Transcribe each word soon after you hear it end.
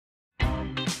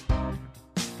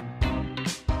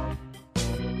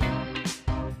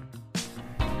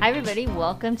Hi, everybody.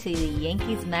 Welcome to the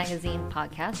Yankees Magazine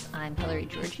podcast. I'm Hilary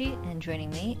Georgie, and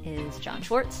joining me is John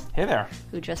Schwartz. Hey there.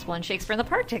 Who just won Shakespeare in the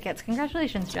Park tickets.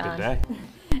 Congratulations, John. Good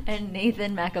day. And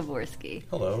Nathan Macaborski.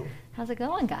 Hello. How's it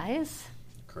going, guys?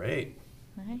 Great.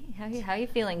 All right. How you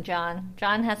feeling, John?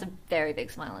 John has a very big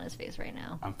smile on his face right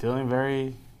now. I'm feeling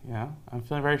very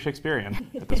Shakespearean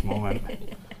at this moment.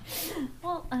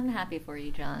 Well, I'm happy for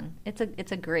you, John. It's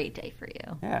a great day for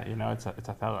you. Yeah, it's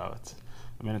Othello. It's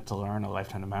a minute to learn, a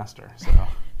lifetime to master. So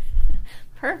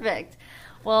Perfect.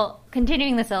 Well,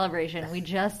 continuing the celebration, we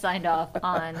just signed off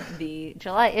on the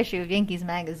July issue of Yankees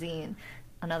Magazine.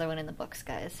 Another one in the books,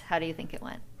 guys. How do you think it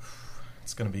went?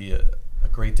 It's going to be a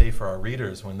great day for our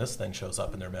readers when this thing shows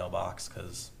up in their mailbox,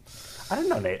 because I don't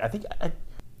know, Nate. I think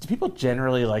do people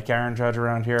generally like Aaron Judge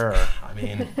around here? Or? I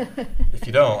mean, if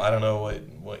you don't, I don't know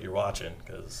what you're watching,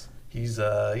 because he's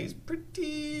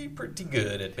pretty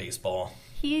good at baseball.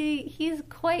 He's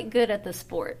quite good at the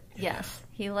sport. Yeah. Yes,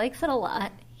 he likes it a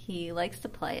lot. He likes to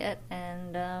play it,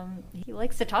 and he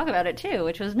likes to talk about it too,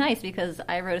 which was nice because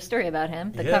I wrote a story about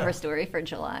him, the cover story for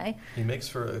July. He makes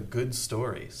for a good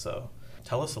story. So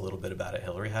tell us a little bit about it,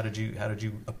 Hilary. How did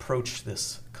you approach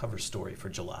this cover story for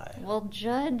July? Well,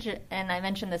 Judge, and I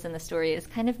mentioned this in the story, is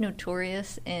kind of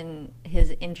notorious in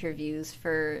his interviews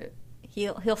for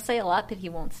he'll say a lot, but he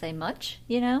won't say much,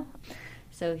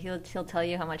 So he'll tell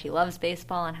you how much he loves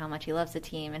baseball and how much he loves the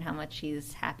team and how much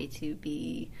he's happy to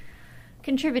be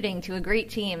contributing to a great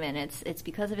team, and it's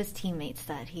because of his teammates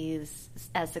that he's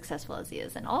as successful as he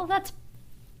is. And all that's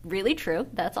really true.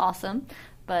 That's awesome.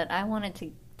 But I wanted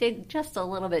to dig just a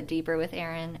little bit deeper with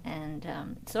Aaron, and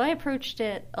so I approached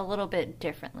it a little bit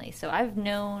differently. So I've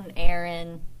known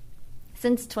Aaron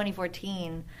since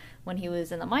 2014 when he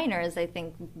was in the minors. I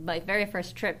think my very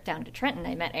first trip down to Trenton,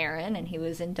 I met Aaron, and he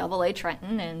was in Double-A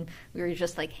Trenton, and we were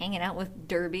just like hanging out with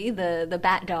Derby, the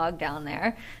bat dog down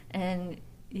there. And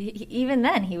even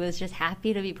then, he was just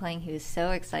happy to be playing. He was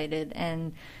so excited.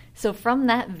 And so from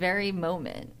that very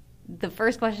moment, the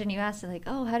first question you asked is like,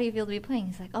 "Oh, how do you feel to be playing?"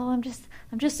 He's like, "Oh, I'm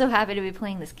just so happy to be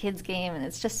playing this kids game, and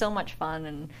it's just so much fun."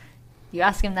 And you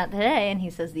ask him that today, and he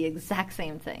says the exact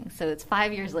same thing. So it's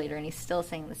 5 years later, and he's still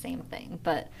saying the same thing.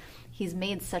 But he's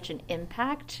made such an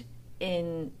impact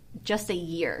in just a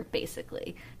year,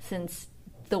 basically, since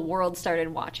the world started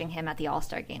watching him at the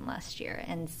All-Star game last year.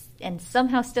 And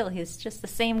somehow still, he's just the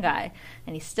same guy,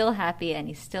 and he's still happy, and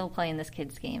he's still playing this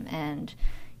kids game. And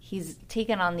he's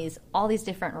taken on all these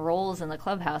different roles in the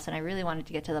clubhouse, and I really wanted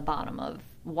to get to the bottom of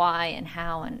why and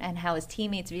how his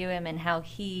teammates view him and how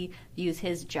he views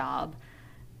his job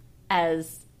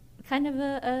as kind of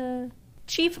a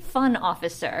chief fun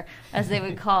officer, as they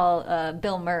would call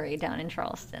Bill Murray down in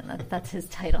Charleston. That's his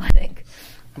title, I think.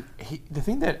 The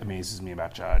thing that amazes me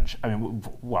about Judge, I mean,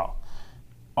 well,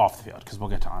 off the field, because we'll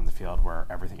get to on the field where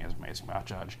everything is amazing about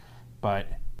Judge, but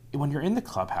when you're in the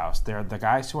clubhouse, they're the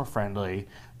guys who are friendly,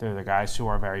 they're the guys who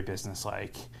are very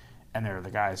businesslike, and they're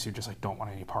the guys who just don't want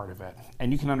any part of it.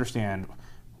 And you can understand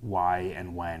why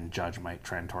and when Judge might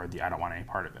trend toward the I don't want any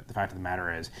part of it. The fact of the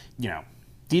matter is,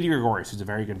 Didi Gregorius, who's a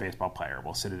very good baseball player,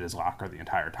 will sit at his locker the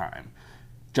entire time.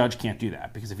 Judge can't do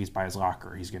that because if he's by his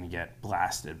locker, he's going to get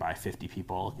blasted by 50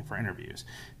 people looking for interviews.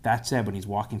 That said, when he's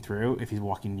walking through, if he's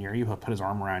walking near you, he'll put his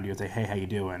arm around you and say, "Hey, how you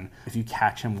doing?" If you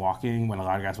catch him walking, when a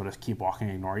lot of guys will just keep walking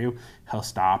and ignore you, he'll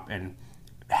stop and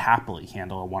happily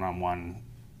handle a one-on-one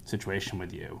situation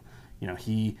with you.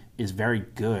 He is very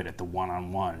good at the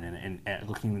one-on-one and at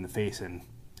looking you in the face, and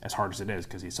as hard as it is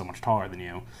because he's so much taller than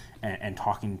you, and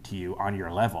talking to you on your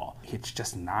level. It's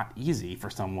just not easy for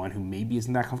someone who maybe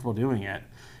isn't that comfortable doing it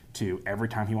to, every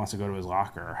time he wants to go to his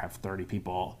locker, have 30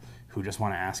 people who just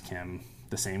want to ask him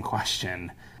the same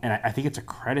question. And I think it's a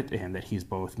credit to him that he's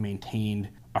both maintained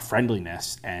a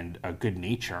friendliness and a good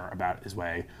nature about his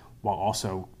way, while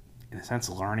also, in a sense,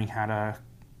 learning how to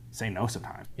say no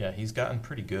sometimes. Yeah, he's gotten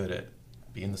pretty good at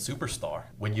being the superstar.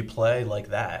 When you play like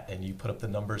that and you put up the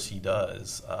numbers he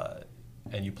does,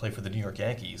 and you play for the New York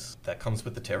Yankees, that comes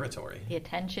with the territory. The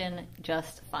attention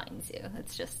just finds you.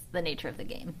 It's just the nature of the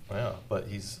game. Yeah, but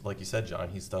he's, like you said, John,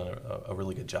 he's done a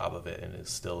really good job of it, and is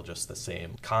still just the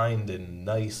same kind and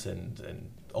nice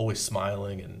and always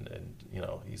smiling, and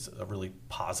he's a really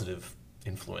positive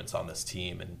influence on this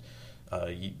team. And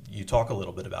you talk a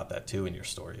little bit about that too in your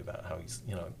story, about how he's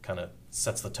kind of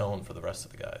sets the tone for the rest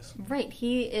of the guys. Right.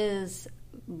 He is,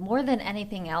 more than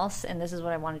anything else, and this is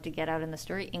what I wanted to get out in the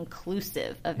story,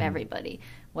 inclusive of everybody.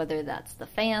 Whether that's the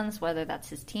fans, whether that's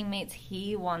his teammates,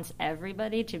 he wants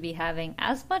everybody to be having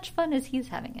as much fun as he's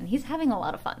having, and he's having a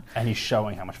lot of fun. And he's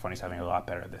showing how much fun he's having a lot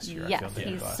better this year. Yes,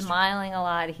 he's smiling a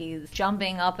lot. He's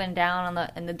jumping up and down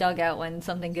in the dugout when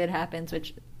something good happens,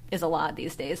 which is a lot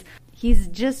these days. He's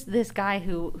just this guy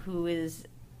who is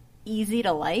easy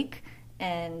to like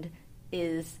and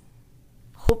is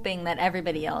hoping that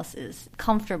everybody else is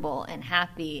comfortable and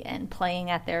happy and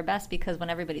playing at their best, because when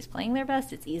everybody's playing their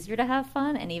best, it's easier to have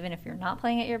fun. And even if you're not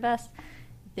playing at your best,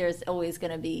 there's always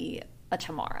going to be a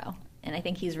tomorrow. And I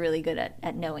think he's really good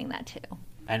at knowing that too.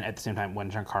 And at the same time, when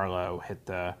Giancarlo hit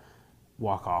the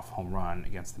walk-off home run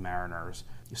against the Mariners,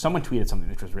 someone tweeted something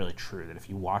which was really true, that if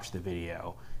you watch the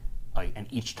video, and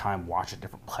each time watch a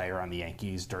different player on the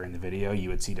Yankees during the video, you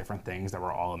would see different things that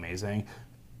were all amazing.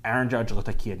 Aaron Judge looked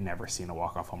like he had never seen a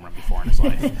walk-off home run before in his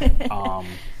life.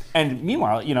 And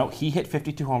meanwhile, he hit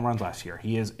 52 home runs last year.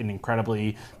 He is an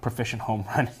incredibly proficient home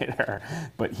run hitter,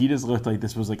 but he just looked like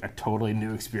this was like a totally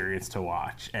new experience to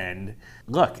watch. And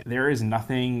look, there is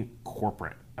nothing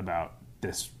corporate about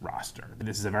this roster.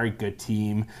 This is a very good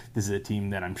team. This is a team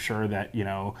that I'm sure that,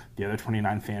 the other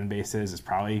 29 fan bases is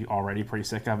probably already pretty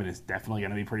sick of, and is definitely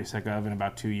going to be pretty sick of in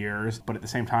about 2 years. But at the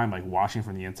same time, like, watching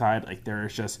from the inside, like, there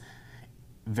is just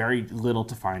very little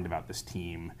to find about this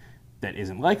team that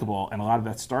isn't likable, and a lot of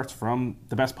that starts from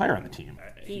the best player on the team.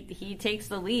 He takes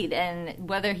the lead, and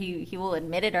whether he will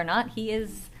admit it or not, he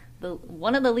is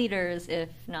one of the leaders, if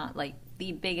not like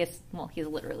the biggest. Well, he's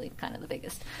literally kind of the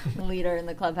biggest leader in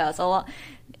the clubhouse.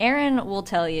 Aaron will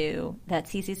tell you that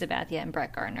CC Sabathia and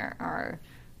Brett Gardner are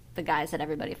the guys that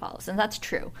everybody follows, and that's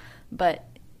true. But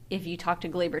if you talk to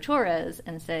Gleyber Torres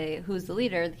and say, who's the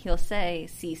leader, he'll say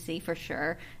CC for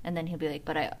sure. And then he'll be like,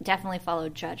 but I definitely follow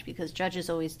Judge because Judge is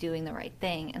always doing the right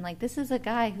thing. And, like, this is a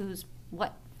guy who's,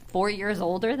 4 years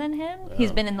older than him? Yeah.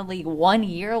 He's been in the league 1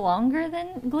 year longer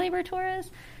than Gleyber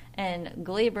Torres. And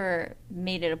Gleyber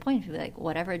made it a point to be like,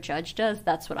 whatever Judge does,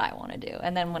 that's what I want to do.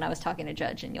 And then when I was talking to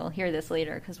Judge, and you'll hear this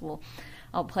later because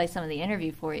I'll play some of the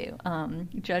interview for you.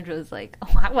 Judge was like,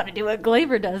 I want to do what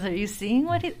Gleyber does. Are you seeing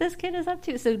what this kid is up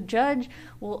to? So Judge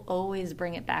will always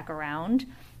bring it back around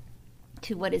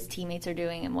to what his teammates are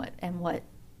doing and what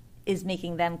is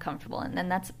making them comfortable. And then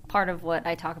that's part of what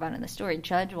I talk about in the story.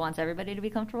 Judge wants everybody to be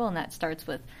comfortable, and that starts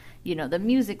with, the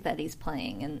music that he's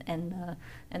playing and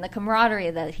the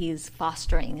camaraderie that he's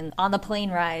fostering, and on the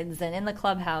plane rides and in the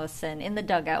clubhouse and in the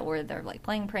dugout where they're like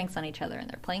playing pranks on each other and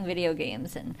they're playing video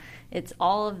games, and it's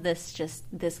all of this, just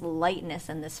this lightness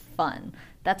and this fun.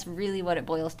 That's really what it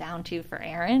boils down to for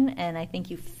Aaron, and I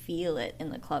think you feel it in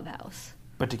the clubhouse.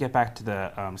 But to get back to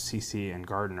the CC and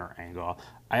Gardner angle,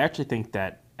 I actually think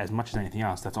that as much as anything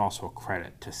else, that's also a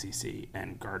credit to CC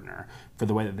and Gardner for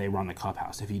the way that they run the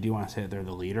clubhouse. If you do want to say that they're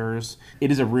the leaders,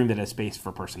 it is a room that has space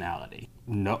for personality.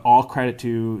 No, all credit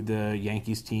to the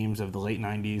Yankees teams of the late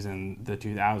 90s and the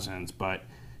 2000s, but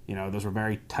those were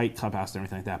very tight clubhouses and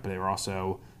everything like that, but they were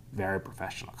also very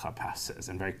professional clubhouses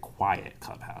and very quiet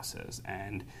clubhouses.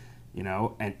 And,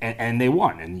 and they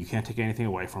won, and you can't take anything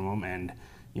away from them. And,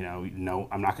 no,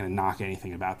 I'm not going to knock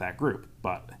anything about that group,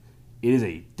 but it is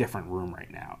a different room right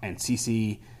now. And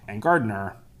CC and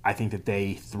Gardner, I think that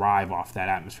they thrive off that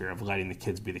atmosphere of letting the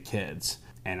kids be the kids.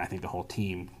 And I think the whole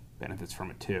team benefits from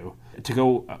it too. To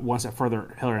go one step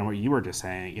further, Hilary, on what you were just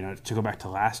saying, to go back to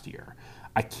last year,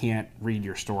 I can't read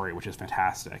your story, which is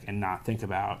fantastic, and not think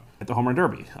about the Home Run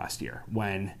Derby last year,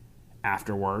 when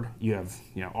afterward you have,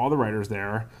 all the writers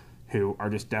there who are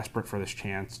just desperate for this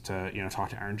chance to, talk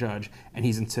to Aaron Judge, and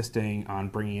he's insisting on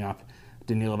bringing up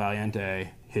Danilo Valiente,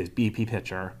 his BP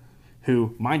pitcher,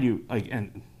 who, mind you,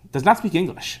 and does not speak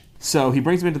English. So he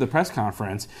brings him into the press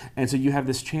conference, and so you have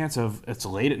this chance of, it's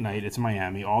late at night, it's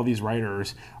Miami, all these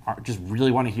writers just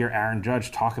really want to hear Aaron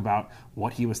Judge talk about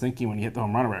what he was thinking when he hit the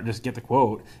home run, or just get the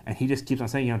quote, and he just keeps on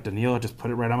saying, Danilo, just put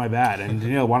it right on my bat, and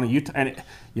Danilo, why don't you,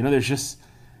 there's just,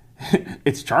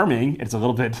 it's charming, it's a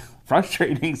little bit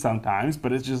frustrating sometimes,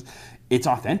 but it's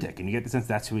authentic, and you get the sense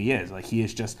that's who he is. Like, he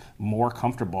is just more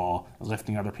comfortable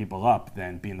lifting other people up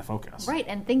than being the focus. Right,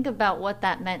 and think about what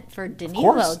that meant for Danilo.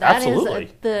 Of course, that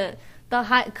absolutely. Is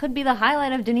could be the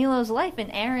highlight of Danilo's life, and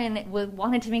Aaron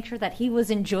wanted to make sure that he was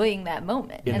enjoying that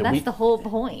moment, and that's the whole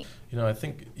point. I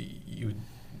think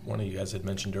one of you guys had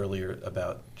mentioned earlier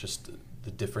about just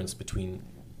the difference between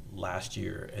last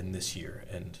year and this year,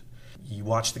 and you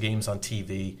watch the games on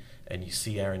TV and you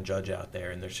see Aaron Judge out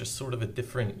there, and there's just sort of a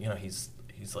different, he's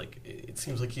like, it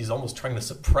seems like he's almost trying to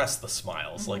suppress the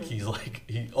smiles.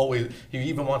 Mm-hmm. He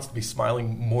even wants to be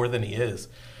smiling more than he is.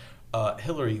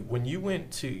 Hilary, when you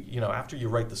went to, after you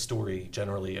write the story,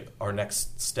 generally our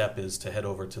next step is to head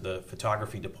over to the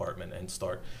photography department and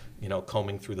start,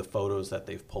 combing through the photos that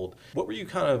they've pulled. What were you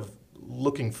kind of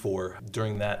looking for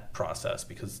during that process?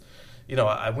 Because,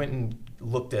 I went and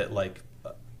looked at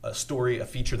a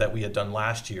feature that we had done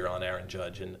last year on Aaron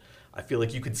Judge, and I feel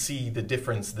like you could see the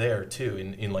difference there too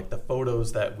in like the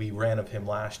photos that we ran of him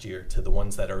last year to the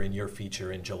ones that are in your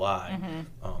feature in July.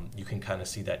 You can kind of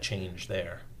see that change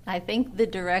there. I think the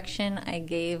direction I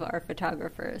gave our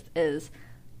photographers is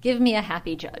give me a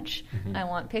happy Judge. I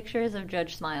want pictures of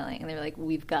Judge smiling. And they were like,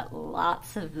 we've got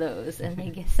lots of those. And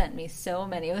they sent me so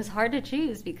many. It was hard to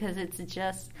choose because it's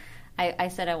just, I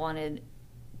said I wanted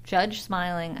Judge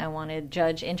smiling. I wanted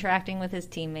Judge interacting with his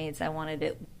teammates. I wanted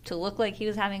it to look like he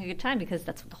was having a good time because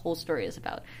that's what the whole story is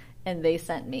about. And they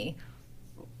sent me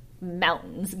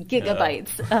mountains,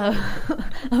 gigabytes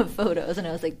of photos, and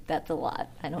I was like, that's a lot.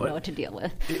 I don't know what to deal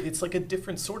with. It's like a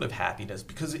different sort of happiness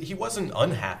because he wasn't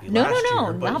unhappy last year.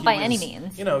 No, not by any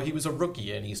means. You know, he was a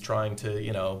rookie and he's trying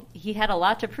to, He had a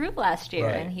lot to prove last year,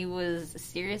 and he was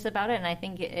serious about it, and I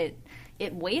think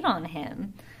it weighed on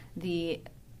him, the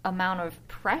amount of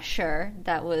pressure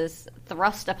that was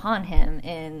thrust upon him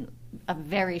in a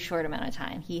very short amount of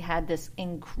time. He had this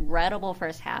incredible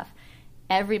first half.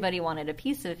 Everybody wanted a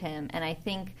piece of him, and I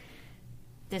think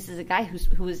this is a guy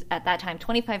who was at that time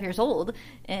 25 years old,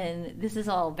 and this is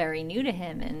all very new to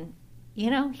him. And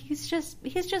he's just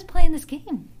playing this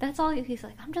game. That's all. He's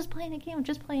like, I'm just playing a game. I'm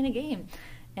just playing a game,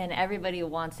 and everybody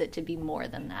wants it to be more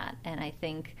than that. And I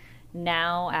think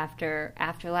now after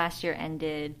last year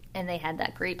ended, and they had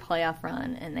that great playoff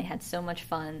run, and they had so much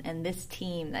fun, and this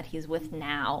team that he's with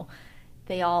now,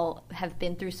 they all have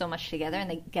been through so much together and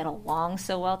they get along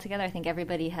so well together. I think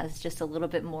everybody has just a little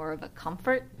bit more of a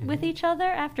comfort with each other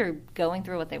after going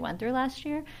through what they went through last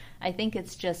year. I think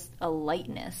it's just a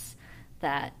lightness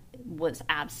that was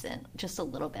absent just a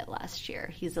little bit last year.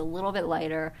 He's a little bit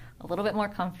lighter, a little bit more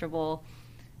comfortable.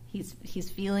 He's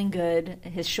feeling good.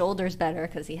 His shoulder's better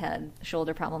because he had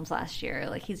shoulder problems last year.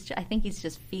 Like I think he's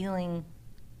just feeling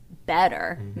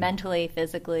better mentally,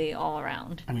 physically, all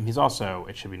around. I mean, he's also,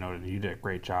 it should be noted, you did a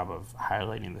great job of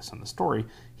highlighting this in the story,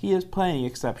 he is playing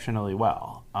exceptionally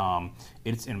well.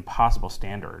 It's an impossible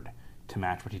standard to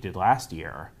match what he did last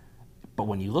year, but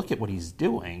when you look at what he's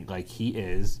doing, like, he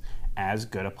is as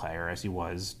good a player as he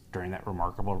was during that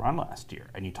remarkable run last year.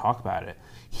 And you talk about it,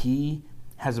 he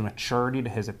has a maturity to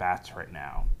his at-bats right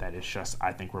now that is just,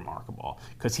 I think, remarkable.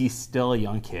 Because he's still a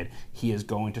young kid. He is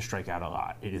going to strike out a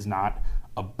lot. It is not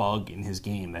a bug in his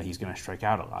game that he's going to strike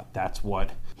out a lot. That's what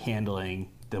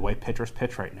handling the way pitchers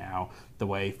pitch right now, the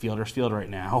way fielders field right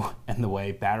now, and the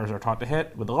way batters are taught to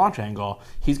hit with the launch angle,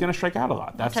 he's going to strike out a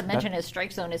lot. Not to mention his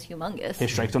strike zone is humongous.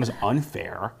 His strike zone is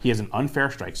unfair. He has an unfair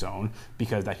strike zone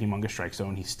because that humongous strike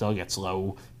zone, he still gets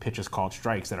low pitches called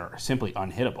strikes that are simply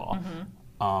unhittable.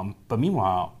 But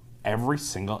meanwhile, every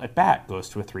single at-bat goes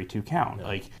to a 3-2 count. Yeah.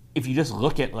 Like, if you just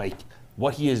look at, like,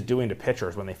 what he is doing to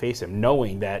pitchers when they face him,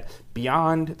 knowing that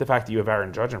beyond the fact that you have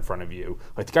Aaron Judge in front of you,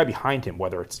 like the guy behind him,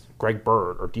 whether it's Greg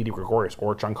Bird or Didi Gregorius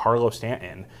or Giancarlo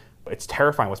Stanton, it's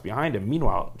terrifying what's behind him.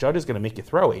 Meanwhile, Judge is going to make you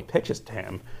throw 8 pitches to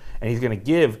him, and he's going to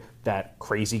give that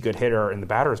crazy good hitter in the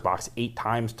batter's box 8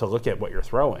 times to look at what you're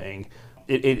throwing.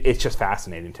 It's just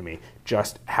fascinating to me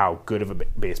just how good of a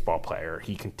baseball player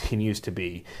he continues to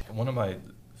be. One of my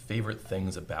favorite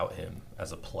things about him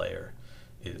as a player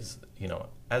is,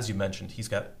 as you mentioned, he's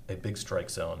got a big strike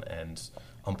zone, and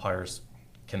umpires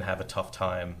can have a tough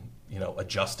time,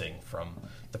 adjusting from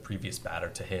the previous batter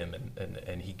to him,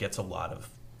 and he gets a lot of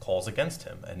calls against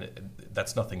him, and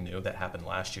that's nothing new. That happened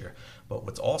last year. But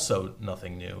what's also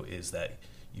nothing new is that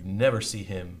you never see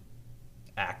him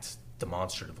act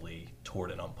demonstratively toward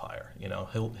an umpire.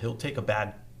 He'll take a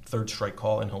bad third strike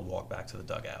call and he'll walk back to the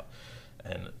dugout.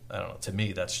 And I don't know, to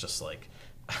me that's just like,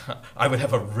 I would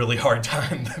have a really hard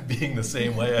time being the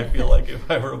same way, I feel like, if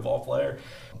I were a ball player.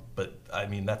 But I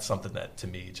mean, that's something that to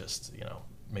me just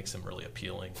makes him really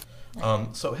appealing.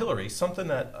 So Hilary, something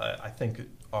that I think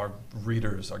our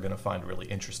readers are going to find really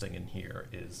interesting in here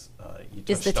is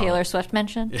the Taylor Swift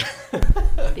mention?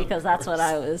 Yeah. Because that's what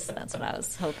I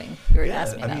was hoping you were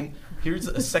asking me about. I mean, here's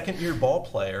a second-year ball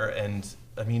player, and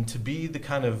I mean, to be the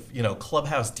kind of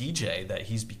clubhouse DJ that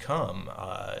he's become,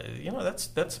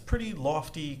 that's a pretty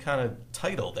lofty kind of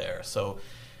title there. So,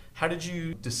 how did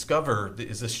you discover?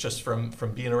 Is this just from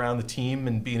being around the team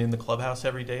and being in the clubhouse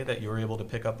every day that you were able to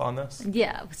pick up on this?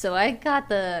 Yeah. So I got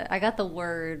the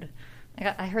word.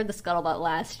 I heard the scuttlebutt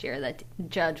last year that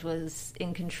Judge was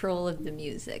in control of the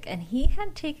music, and he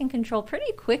had taken control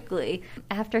pretty quickly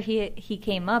after he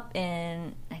came up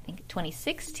in, I think,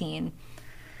 2016.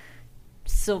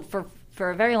 So for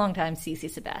a very long time, CeCe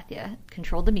Sabathia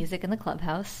controlled the music in the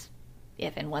clubhouse,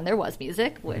 if and when there was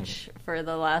music, which for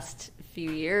the last few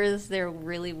years there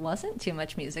really wasn't too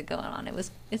much music going on.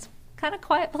 It's kind of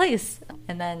quiet place.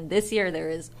 And then this year there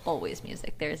is always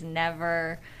music. There's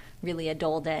never really a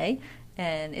dull day.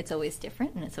 and it's always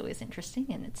different, and it's always interesting,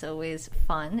 and it's always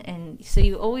fun. And so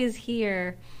you always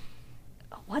hear,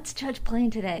 what's Judge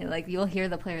playing today? Like, you'll hear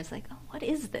the players like, oh, what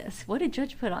is this? What did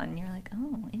Judge put on? And you're like,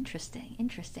 oh,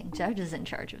 interesting. Judge is in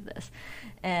charge of this.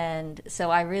 And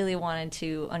so I really wanted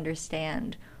to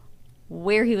understand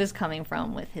where he was coming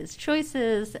from with his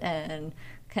choices and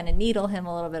kind of needle him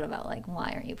a little bit about, like,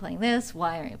 why aren't you playing this?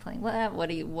 Why aren't you playing that? What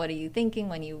are you thinking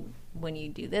when you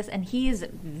do this? And he's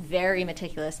very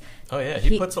meticulous. Oh yeah,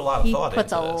 he puts a lot of thought into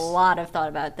this. He puts a lot of thought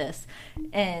about this.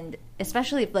 And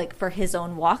especially, like, for his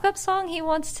own walk-up song, he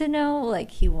wants to know,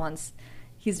 like, he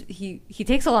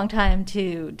takes a long time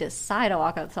to decide a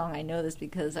walk-up song. I know this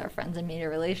because our friends in media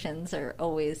relations are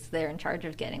always there in charge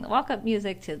of getting the walk-up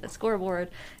music to the scoreboard,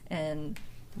 and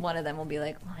one of them will be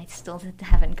like, well, I still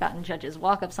haven't gotten Judge's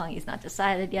walk-up song. He's not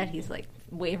decided yet. He's, like,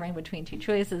 wavering between two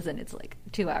choices, and it's, like,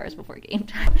 2 hours before game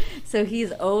time. So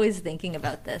he's always thinking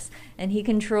about this. And he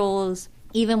controls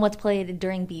even what's played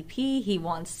during BP. He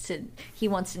wants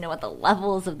to know what the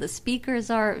levels of the speakers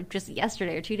are. Just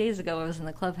yesterday or 2 days ago, I was in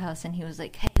the clubhouse, and he was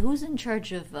like, hey, who's in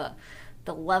charge of the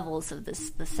levels of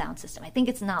the sound system? I think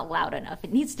it's not loud enough.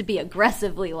 It needs to be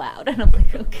aggressively loud. And I'm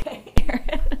like, okay,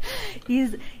 Aaron.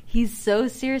 He's so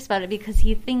serious about it because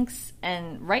he thinks,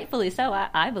 and rightfully so,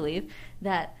 I believe,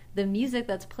 that the music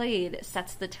that's played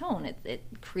sets the tone. It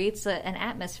creates an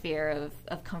atmosphere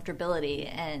of comfortability,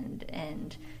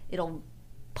 and it'll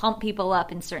pump people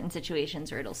up in certain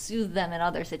situations, or it'll soothe them in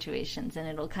other situations, and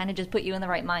it'll kind of just put you in the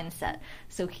right mindset.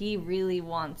 So he really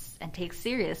wants and takes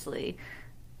seriously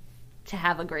to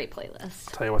have a great playlist.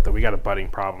 I'll tell you what, though, we got a budding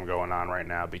problem going on right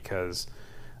now because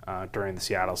during the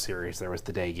Seattle series, there was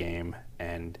the day game,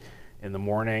 and in the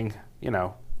morning,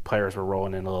 players were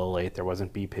rolling in a little late. There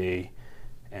wasn't BP,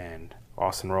 and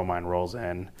Austin Romine rolls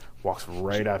in, walks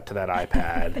right up to that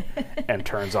iPad, and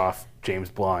turns off James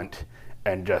Blunt,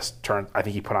 and just I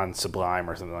think he put on Sublime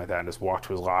or something like that, and just walked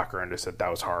to his locker and just said, that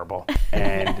was horrible.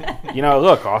 And,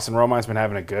 look, Austin Romine's been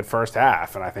having a good first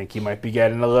half, and I think he might be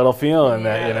getting a little feeling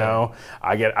that,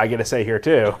 I get a say here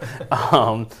too.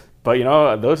 But,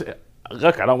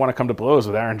 look, I don't want to come to blows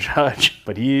with Aaron Judge,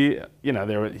 but he,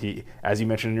 as you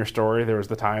mentioned in your story, there was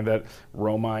the time that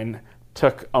Romine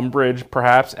took umbrage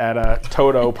perhaps at a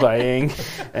Toto playing,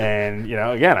 and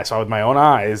again, I saw with my own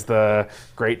eyes the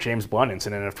great James Blunt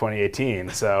incident of 2018.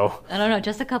 So I don't know,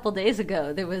 just a couple days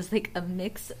ago there was like a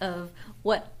mix of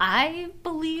what I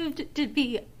believed to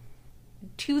be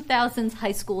 2000s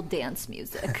high school dance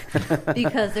music,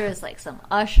 because there was like some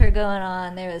Usher going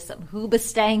on, there was some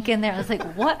Hoobastank in there. I was like,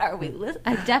 what are we listening?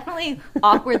 I definitely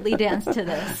awkwardly danced to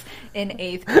this in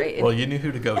 8th grade. Well, you knew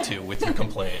who to go to with your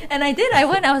complaint. And I did. I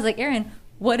was like, Aaron,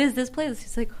 what is this playlist?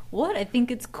 He's like, what? I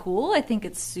think it's cool. I think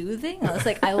it's soothing. I was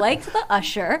like, I liked the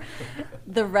Usher.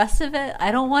 The rest of it,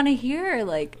 I don't want to hear,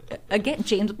 like, again,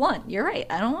 James Blunt. You're right.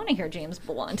 I don't want to hear James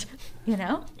Blunt.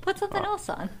 Put something else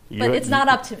on. But it's not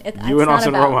up to me. You and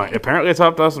Austin Romine. Apparently it's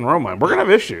up to us and Romine. We're going to have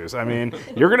issues. I mean,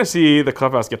 you're going to see the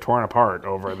clubhouse get torn apart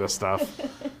over this stuff.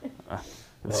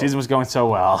 The season was going so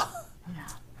well.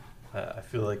 I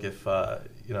feel like if,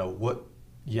 what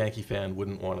Yankee fan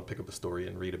wouldn't want to pick up a story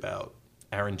and read about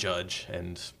Aaron Judge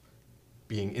and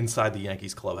being inside the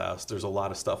Yankees clubhouse? There's a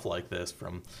lot of stuff like this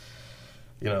from,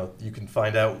 you can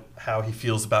find out how he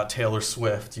feels about Taylor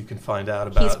Swift. You can find out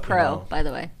about... He's pro, by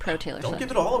the way. Pro Taylor Swift. Don't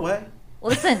give it all away.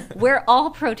 Listen, we're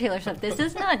all pro Taylor Swift. This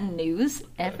is not news.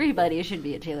 Everybody should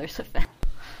be a Taylor Swift fan.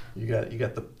 You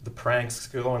got the pranks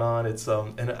going on. It's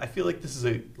and I feel like this is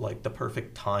the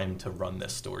perfect time to run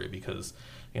this story because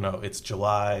it's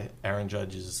July. Aaron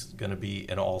Judge is going to be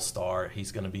an all-star.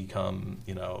 He's going to become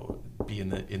be in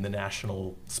the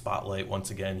national spotlight once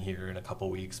again here in a couple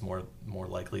weeks, more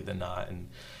likely than not. And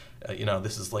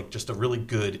this is like just a really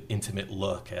good intimate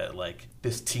look at like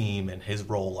this team and his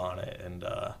role on it. And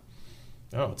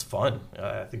it's fun.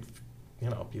 I think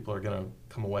people are going to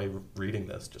come away reading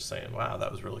this just saying, wow,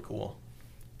 that was really cool.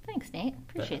 Thanks, Nate.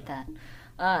 Appreciate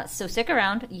that. So stick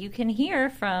around. You can hear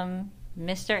from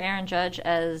Mr. Aaron Judge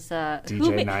as...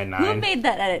 DJ99. Who made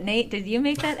that edit, Nate? Did you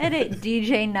make that edit?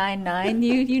 DJ99,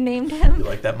 you named him? You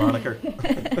like that moniker?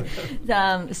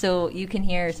 So you can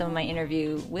hear some of my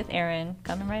interview with Aaron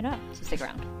coming right up. So stick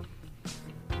around.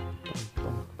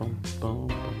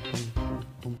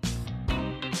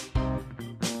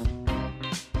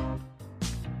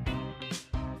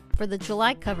 For the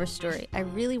July cover story, I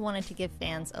really wanted to give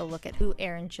fans a look at who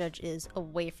Aaron Judge is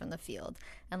away from the field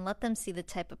and let them see the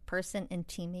type of person and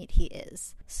teammate he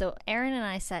is. So Aaron and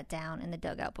I sat down in the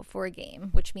dugout before a game,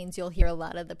 which means you'll hear a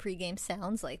lot of the pregame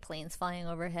sounds like planes flying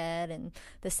overhead and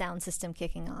the sound system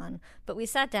kicking on. But we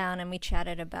sat down and we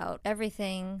chatted about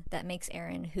everything that makes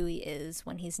Aaron who he is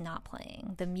when he's not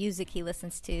playing. The music he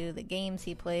listens to, the games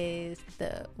he plays,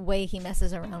 the way he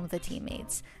messes around with the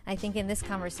teammates. I think in this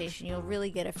conversation you'll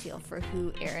really get a feel for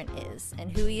who Aaron is.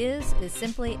 And who he is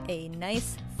simply a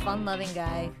nice, fun-loving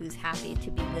guy who's happy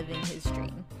to be living his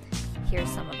dream. Here's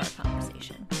some of our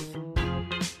conversation.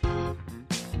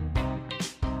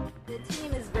 The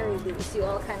team is very loose. You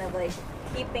all kind of like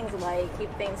keep things light,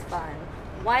 keep things fun.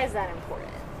 Why is that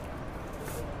important?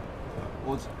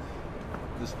 Well,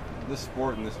 this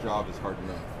sport and this job is hard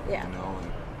enough. Yeah. You know,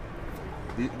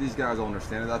 and these guys all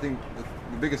understand it. I think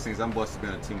the biggest thing is I'm blessed to be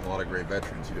on a team with a lot of great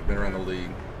veterans who've been around the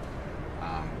league.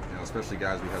 You know, especially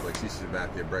guys we have like CeCe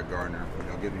Sabathia, Brett Gardner.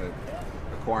 You know,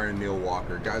 acquiring Neil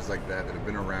Walker, guys like that have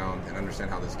been around and understand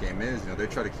how this game is. You know, they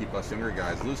try to keep us younger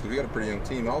guys loose because we got a pretty young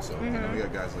team also. Mm-hmm. You know, we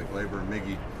got guys like Glaber,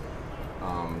 Miggy,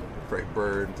 Craig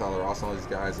Bird, and Tyler Ross, all these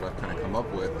guys that I've kind of come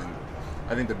up with. And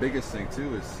I think the biggest thing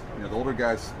too is, you know, the older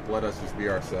guys let us just be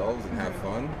ourselves and have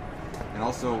fun. And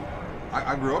also,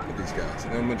 I grew up with these guys.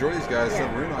 And the majority of these guys,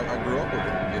 I grew up with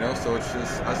them. You know, so it's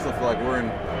just, I still feel like we're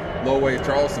in Low Wave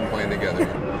Charleston playing together.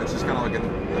 It's just kind of like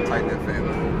a tight-knit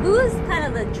family. Who is kind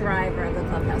of the driver of the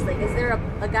clubhouse? Like, is there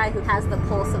a guy who has the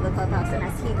pulse of the clubhouse, and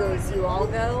as he goes, you all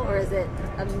go, or is it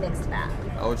a mixed bag?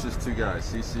 Oh, it's just two guys,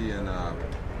 CeCe and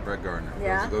Brett Gardner.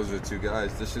 Yeah. Those are the two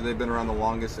guys. They've been around the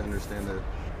longest, they understand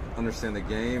the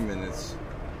game, and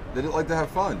they like to have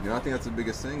fun. You know, I think that's the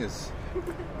biggest thing is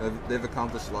they've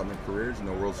accomplished a lot in their careers. You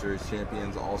know, World Series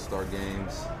champions, All-Star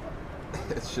games.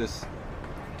 It's just,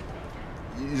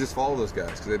 you just follow those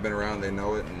guys because they've been around, they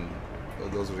know it, and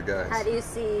those are the guys. How do you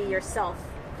see yourself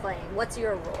playing? What's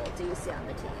your role do you see on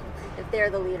the team? If they're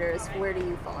the leaders, where do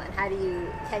you fall in?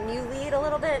 Can you lead a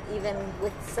little bit, even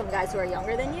with some guys who are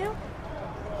younger than you?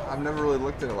 I've never really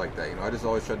looked at it like that. You know, I just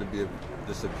always tried to be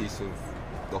just a piece of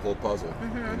the whole puzzle.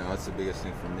 Mm-hmm. You know, that's the biggest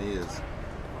thing for me is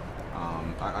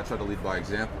I try to lead by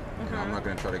example. Mm-hmm. You know, I'm not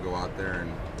going to try to go out there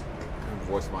and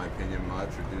voice my opinion much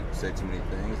or say too many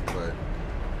things, but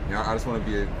you know, I just want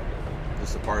to be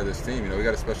just a part of this team. You know, we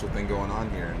got a special thing going on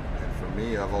here, and for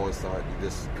me, I've always thought you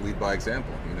just lead by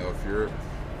example. You know,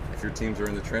 if your teams are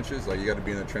in the trenches, like you got to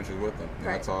be in the trenches with them. You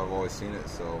know, that's how I've always seen it.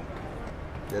 So.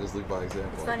 Yeah, just lead by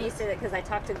example. It's funny you say that because I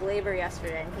talked to Glaber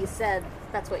yesterday, and he said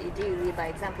that's what you do, lead by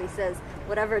example. He says,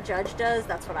 whatever Judge does,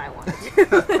 that's what I want to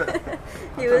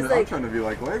do. I'm trying to be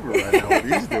like Glaber right now, what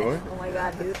he's doing. Oh my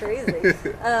God, he's crazy.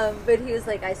 But he was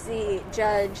like, I see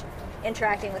Judge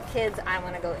interacting with kids, I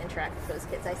want to go interact with those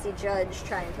kids. I see Judge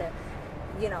trying to,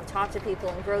 you know, talk to people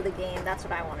and grow the game. That's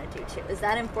what I want to do too. Is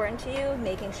that important to you,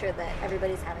 making sure that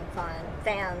everybody's having fun,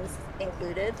 fans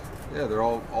included? Yeah,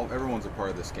 everyone's a part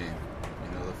of this game.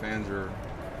 You know, the fans are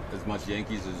as much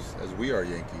Yankees as we are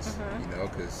Yankees, mm-hmm. You know,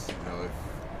 because, you know, if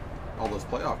all those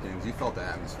playoff games, you felt the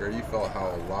atmosphere, you felt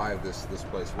how alive this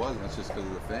place was, and it's just because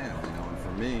of the fans, you know. And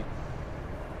for me,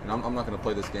 you know, I'm not going to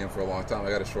play this game for a long time. I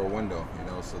got a short window, you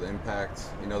know, so the impact,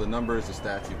 you know, the numbers, the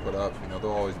stats you put up, you know,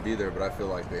 they'll always be there, but I feel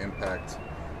like the impact,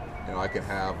 you know, I can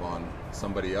have on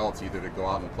somebody else, either to go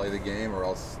out and play the game or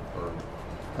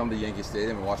come to Yankee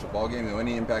Stadium and watch a ball game. You know,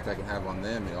 any impact I can have on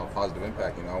them, you know, a positive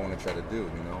impact, you know, I want to try to do,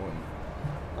 you know,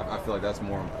 and I feel like that's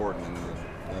more important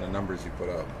than the numbers you put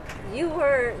up. You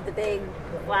were the big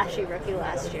flashy rookie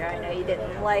last year. I know you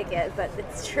didn't like it, but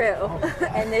it's true.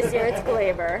 And this year it's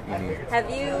Glaber. Mm-hmm. Have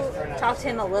you talked to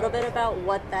him a little bit about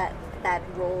what that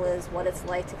role is, what it's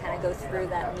like to kind of go through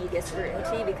that media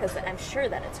scrutiny? Because I'm sure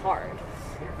that it's hard.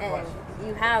 And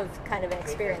you have kind of an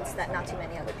experience that not too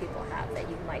many other people have that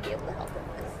you might be able to help them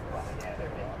with.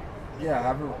 Yeah,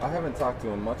 I haven't talked to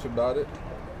him much about it,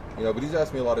 you know, but he's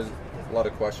asked me a lot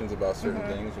of questions about certain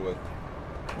mm-hmm. things with,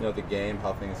 you know, the game,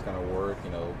 how things kind of work,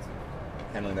 you know,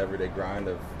 handling the everyday grind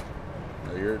of,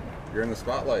 you know, you're in the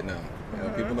spotlight now. You know,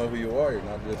 mm-hmm. people know who you are. You're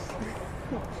not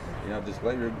just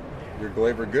Glaber. You're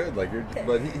Glaber good. Like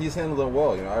but he's handled it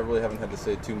well. You know, I really haven't had to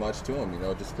say too much to him. You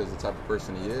know, just because the type of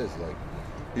person he is. Like,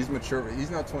 he's mature.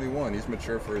 He's not 21. He's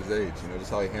mature for his age. You know,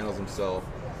 just how he handles himself.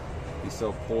 He's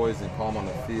so poised and calm on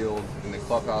the field. In the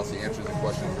clubhouse, he answers the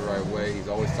questions the right way. He's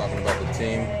always talking about the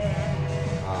team.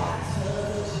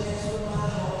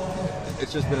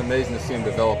 It's just been amazing to see him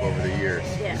develop over the years.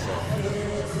 Yeah. So.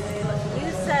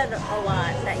 You said a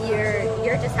lot that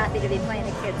you're just happy to be playing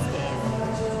a kid's game.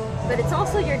 But it's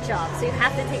also your job, so you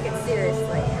have to take it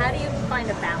seriously. How do you find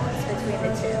a balance between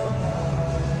the two?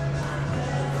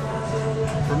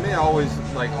 For me, I always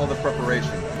like all the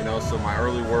preparation, so my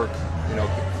early work,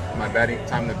 my batting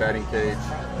time in the batting cage,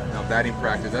 batting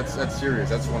practice, that's serious.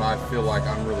 That's when I feel like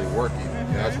I'm really working.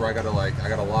 That's where I gotta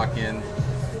lock in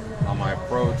on my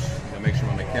approach, make sure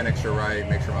my mechanics are right,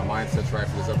 make sure my mindset's right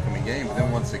for this upcoming game. But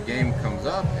then once the game comes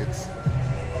up, it's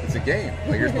a game.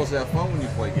 Like, you're supposed to have fun when you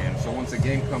play games. So once a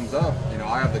game comes up,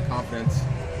 I have the confidence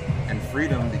and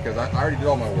freedom because I already did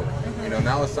all my work.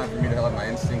 Now it's time for me to let my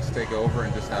instincts take over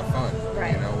and just have fun.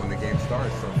 Right. When the game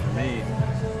starts. So for me,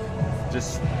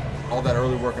 just all that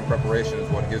early work and preparation is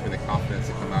what gives me the confidence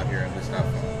to come out here and just have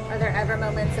fun. Are there ever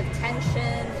moments of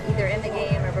tension, either in the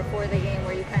game or before the game,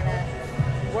 where you kind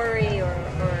of worry or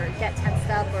get tensed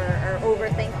up or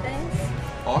overthink things?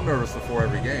 Oh, I'm nervous before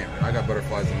every game. I got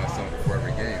butterflies in my stomach before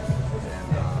every game.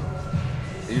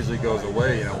 And it usually goes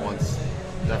away, once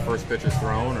that first pitch is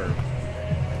thrown or,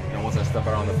 once I step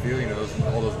out on the field,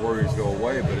 all those worries go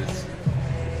away. But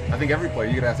I think every player,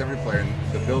 you could ask every player,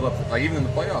 and the build-up, like even in the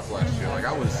playoffs last year, like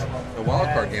I was, the wild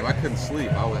card game, I couldn't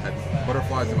sleep. I had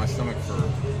butterflies in my stomach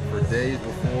for days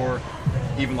before,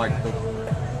 even like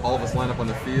all of us lined up on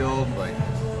the field, like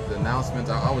the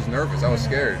announcements, I was nervous, I was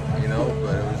scared, but it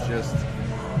was just,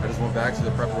 I just went back to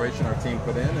the preparation our team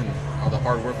put in and all the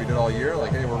hard work we did all year,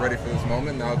 like, hey, we're ready for this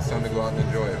moment, now it's time to go out and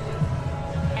enjoy it.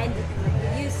 And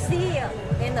you see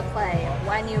in the play,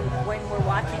 when we're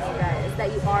watching you guys,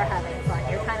 that you are having fun.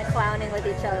 You're kind of clowning with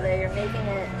each other, you're making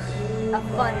it a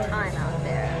fun time out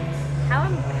there.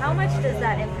 How much does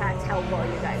that impact how well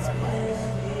you guys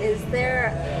play? Is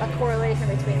there a correlation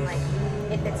between, like,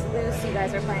 if it's loose, you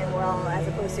guys are playing well, as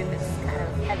opposed to if it's kind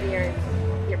of heavier,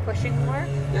 you're pushing more?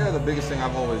 Yeah, the biggest thing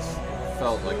I've always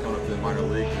felt like coming up to the minor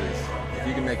leagues is if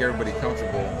you can make everybody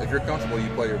comfortable, if you're comfortable, you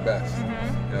play your best.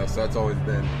 So that's always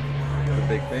been the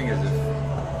big thing, is if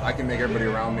I can make everybody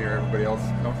around me or everybody else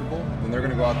comfortable, then they're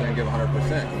going to go out there and give 100%.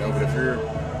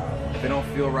 But if they don't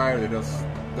feel right or they just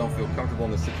don't feel comfortable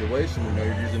in the situation,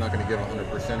 you're usually not going to give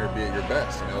 100% or be at your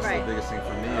best. So the biggest thing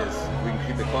for me is if we can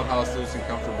keep the clubhouse loose and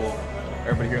comfortable,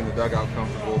 everybody here in the dugout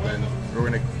comfortable, then we're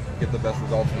going to get the best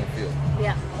results in the field.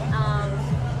 Yeah.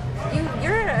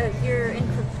 You're in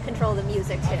control of the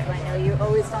music too. I know you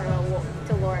always talk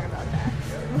to Lauren about that.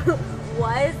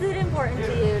 Why is it important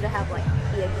to you to have like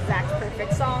the exact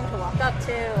perfect song to walk up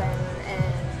to,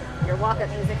 and your walk-up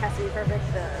music has to be perfect?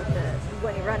 The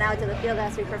when you run out to the field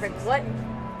has to be perfect. What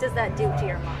does that do to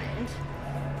your mind?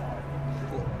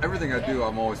 Well, everything I do,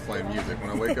 I'm always playing music. When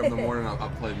I wake up in the morning, I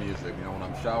play music. When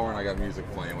I'm showering, I got music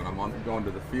playing. When I'm going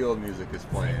to the field, music is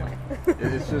playing.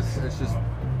 It's just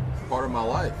part of my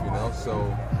life,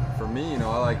 So for me,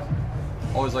 I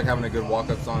always like having a good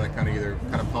walk-up song that kind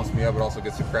of pumps me up, but also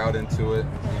gets the crowd into it.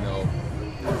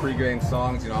 Pre-game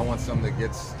songs, I want something that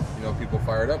gets people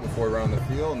fired up before we run on the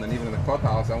field, and then even in the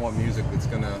clubhouse, I want music that's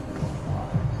gonna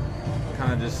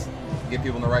kind of just get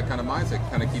people in the right kind of mindset,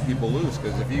 kind of keep people loose.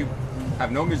 Because if you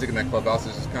have no music in that clubhouse,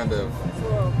 it's just kind of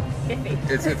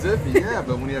it's iffy, yeah.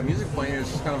 But when you have music playing,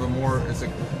 it's just kind of it's a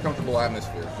comfortable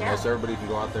atmosphere, so everybody can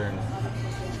go out there and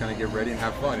just kind of get ready and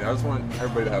have fun. I just want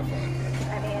everybody to have fun.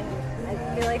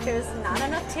 I feel like there's not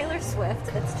enough Taylor Swift.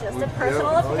 It's just a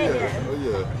personal opinion. Oh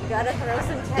yeah. You gotta throw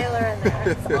some Taylor in there.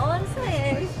 That's all I'm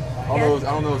saying. I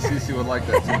don't know if CC would like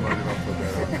that too much if I put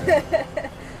that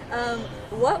out there.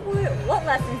 What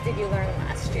lessons did you learn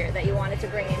last year that you wanted to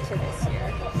bring into this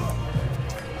year?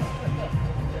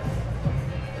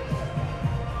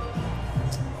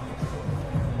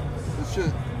 It's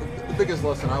just the biggest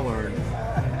lesson I learned,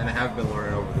 and I have been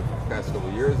learning over the past couple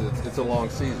of years, it's a long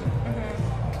season.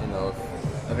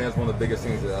 I think that's one of the biggest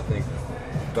things that I think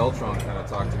Beltran kind of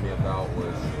talked to me about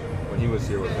was when he was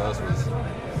here with us, was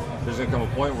there's going to come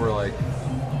a point where, like,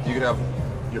 you could have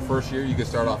your first year, you could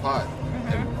start off hot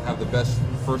and have the best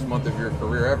first month of your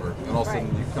career ever, and all of a sudden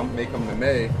you may come to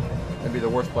May and be the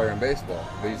worst player in baseball.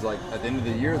 But he's like, at the end of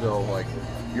the year though, like,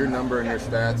 your number and your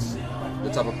stats,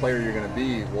 the type of player you're going to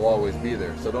be will always be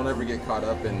there. So don't ever get caught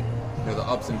up in the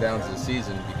ups and downs of the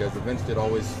season, because eventually it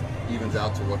always evens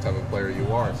out to what type of player you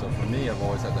are. So for me, I've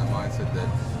always had that mindset that,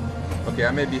 okay,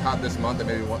 I may be hot this month, I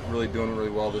may be really doing really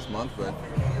well this month, but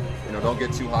don't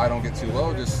get too high, don't get too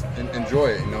low, just enjoy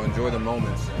it, enjoy the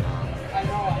moments.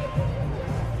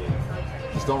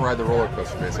 Just don't ride the roller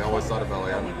coaster, basically. I always thought about,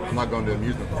 like, I'm not going to an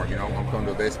amusement park, I'm going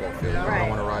to a baseball field. I don't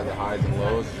want to ride the highs and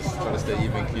lows, just try to stay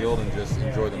even keeled and just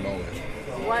enjoy the moment.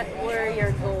 What were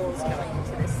your goals going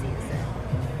into this season?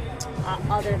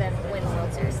 Other than win the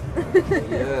World Series?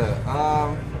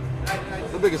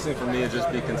 The biggest thing for me is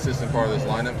just be a consistent part of this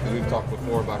lineup, because we've talked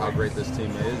before about how great this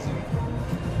team is, and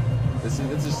it's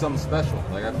just something special.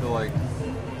 Like, I feel like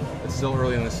it's still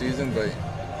early in the season, but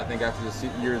I think after the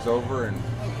year is over and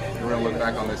we're going to look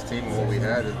back on this team and what we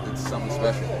had, it's something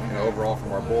special. You know, overall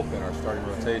from our bullpen, our starting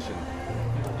rotation,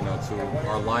 you know, to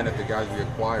our lineup, the guys we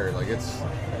acquired. Like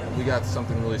we got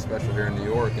something really special here in New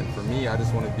York. And for me, I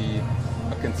just want to be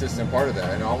a consistent part of that.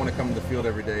 I know I want to come to the field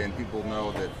every day and people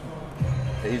know that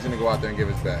he's going to go out there and give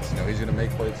his best. You know, he's going to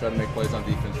make plays, try to make plays on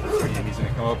defense for the team. He's going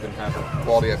to come up and have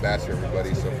quality at bats for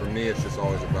everybody. So for me, it's just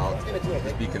always about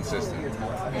just be consistent. And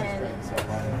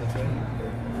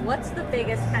what's the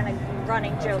biggest kind of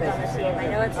running joke on the team? I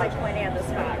know it's like pointing at the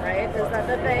spot, right? Is that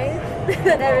the thing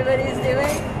that everybody's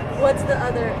doing? What's the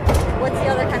other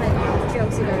kind of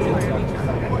jokes you guys play on each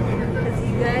other? Because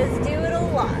you guys do it a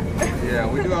lot. Yeah,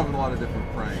 we do have a lot of different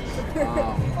pranks.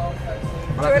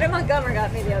 Jordan Montgomery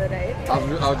got me the other day. I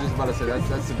was just about to say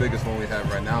that's the biggest one we have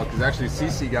right now, because actually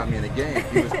CC got me in a game.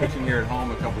 He was pitching here at home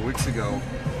a couple weeks ago,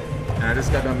 and I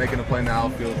just got done making a play in the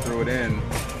outfield, threw it in,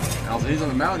 and I was like, he's on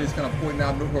the mound, he's kind of pointing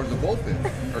out towards the bullpen,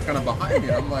 or kind of behind me,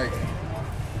 and I'm like,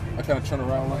 I kind of turned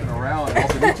around looking around, and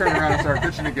also he turned around and started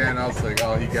pitching again, and I was like,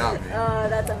 oh, he got me. Oh,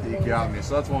 that's amazing. He got me.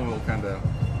 So that's one we'll kind of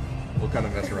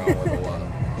mess around with a lot.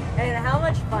 And how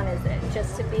much fun is it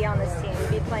just to be on this team, to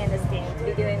be playing this game, to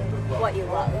be doing what you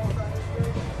love?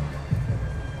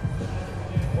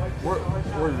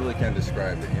 Words really can't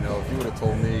describe it. You know, if you would have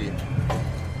told me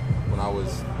when I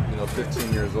was,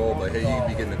 15 years old, like, hey, you'd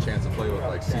be getting a chance to play with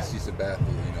like CC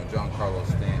Sabathia, John Carlos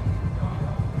Stanton,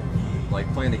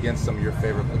 like playing against some of your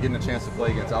favorite, getting a chance to play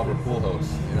against Albert Pujols.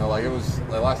 Like it was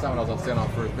like last time when I was standing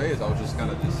on first base, I was just kind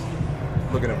of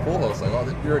looking at Pujols, like, oh,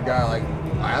 you're a guy like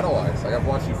I idolize. Like I've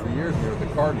watched you for years when you were with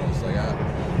the Cardinals.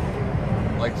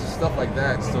 Like stuff like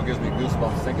that still gives me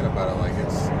goosebumps thinking about it. Like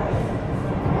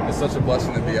it's such a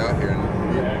blessing to be out here and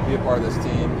be a part of this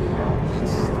team.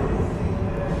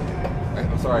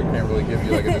 I'm sorry I can't really give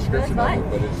you like a description of it,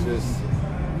 but it's just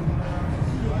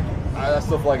I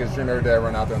still feel like it's a dream every day I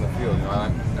run out there on the field.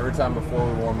 Every time before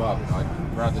we warm up, I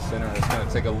run out the center and just kind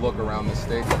of take a look around the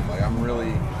stadium. Like I'm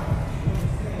really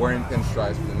wearing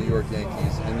pinstripes for the New York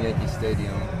Yankees in the Yankee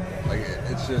Stadium. Like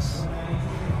it's just,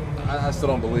 I still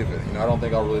don't believe it. I don't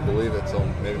think I'll really believe it until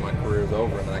maybe my career is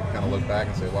over, and then I can kind of look back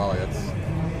and say, wow, I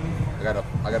got a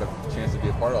chance to be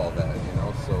a part of all that.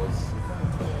 So it's,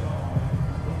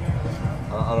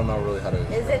 I don't know really how to.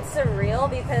 Is it surreal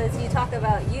because you talk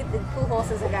about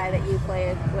Pujols is a guy that you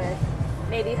played with.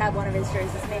 Maybe you had one of his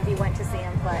jerseys. Maybe you went to see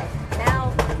him play.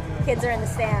 Now kids are in the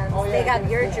stands. They got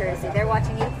your jersey. They're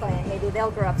watching you play, and maybe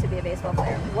they'll grow up to be a baseball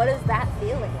player. What is that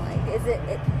feeling like? Is it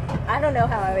I don't know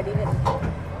how I would even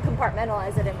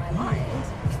compartmentalize it in my mind.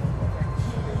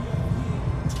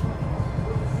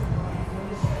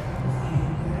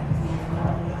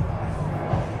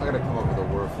 I gotta come up with a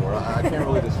word for it. I can't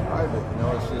really describe it.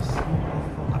 It's just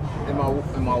in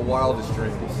my wildest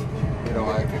dreams.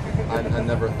 I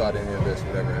never thought any of this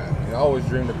would ever happen. I always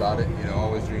dreamed about it. I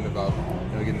always dreamed about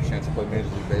getting a chance to play Major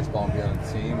League Baseball and be on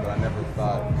a team, but I never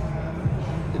thought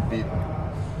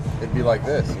it'd be like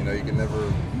this. You can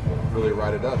never really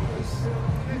write it up.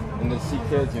 And to see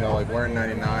kids, like wearing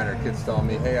 99, or kids telling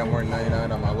me, hey, I'm wearing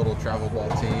 99 on my little travel ball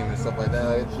team and stuff like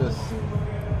that.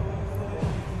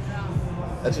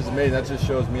 That's just amazing. That just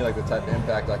shows me like the type of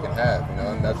impact I can have,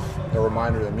 and that's a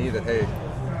reminder to me that, hey,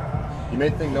 you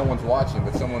may think no one's watching,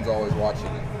 but someone's always watching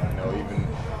you. Even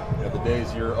the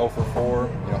days you're 0 for 4,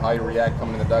 how you react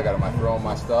coming in the dugout. Am I throwing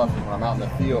my stuff? When I'm out in the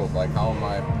field, like how am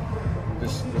I?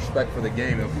 Just respect for the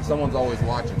game. Someone's always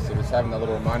watching, so just having that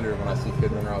little reminder when I see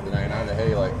kids running around with the 99 that,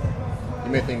 hey, like,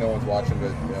 you may think no one's watching,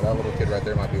 but that little kid right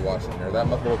there might be watching, or that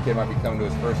little kid might be coming to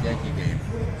his first Yankee game,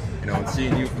 and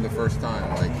seeing you for the first time.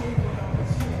 Like,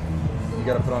 you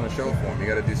got to put on a show for him. You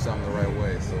got to do something the right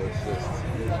way. So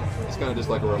it's kind of just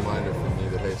like a reminder for me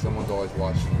that, hey, someone's always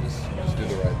watching. Just do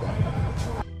the right thing.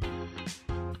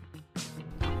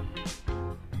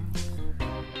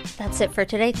 That's it for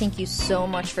today. Thank you so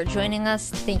much for joining us.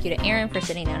 Thank you to Aaron for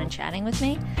sitting down and chatting with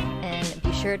me. And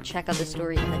be sure to check out the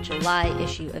story in the July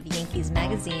issue of Yankees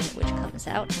Magazine, which comes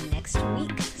out next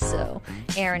week. So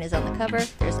Aaron is on the cover.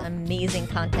 There's amazing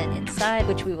content inside,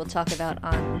 which we will talk about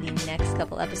on the next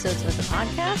couple episodes of the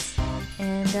podcast.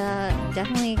 And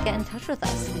definitely get in touch with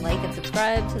us. Like and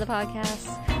subscribe to the podcast.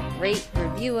 Rate,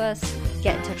 review us.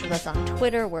 Get in touch with us on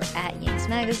Twitter. We're at Yankees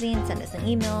Magazine. Send us an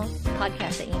email,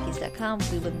 podcast@yankees.com.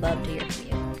 We would love to hear from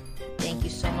you. Thank you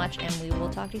so much, and we will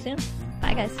talk to you soon.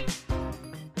 Bye, guys.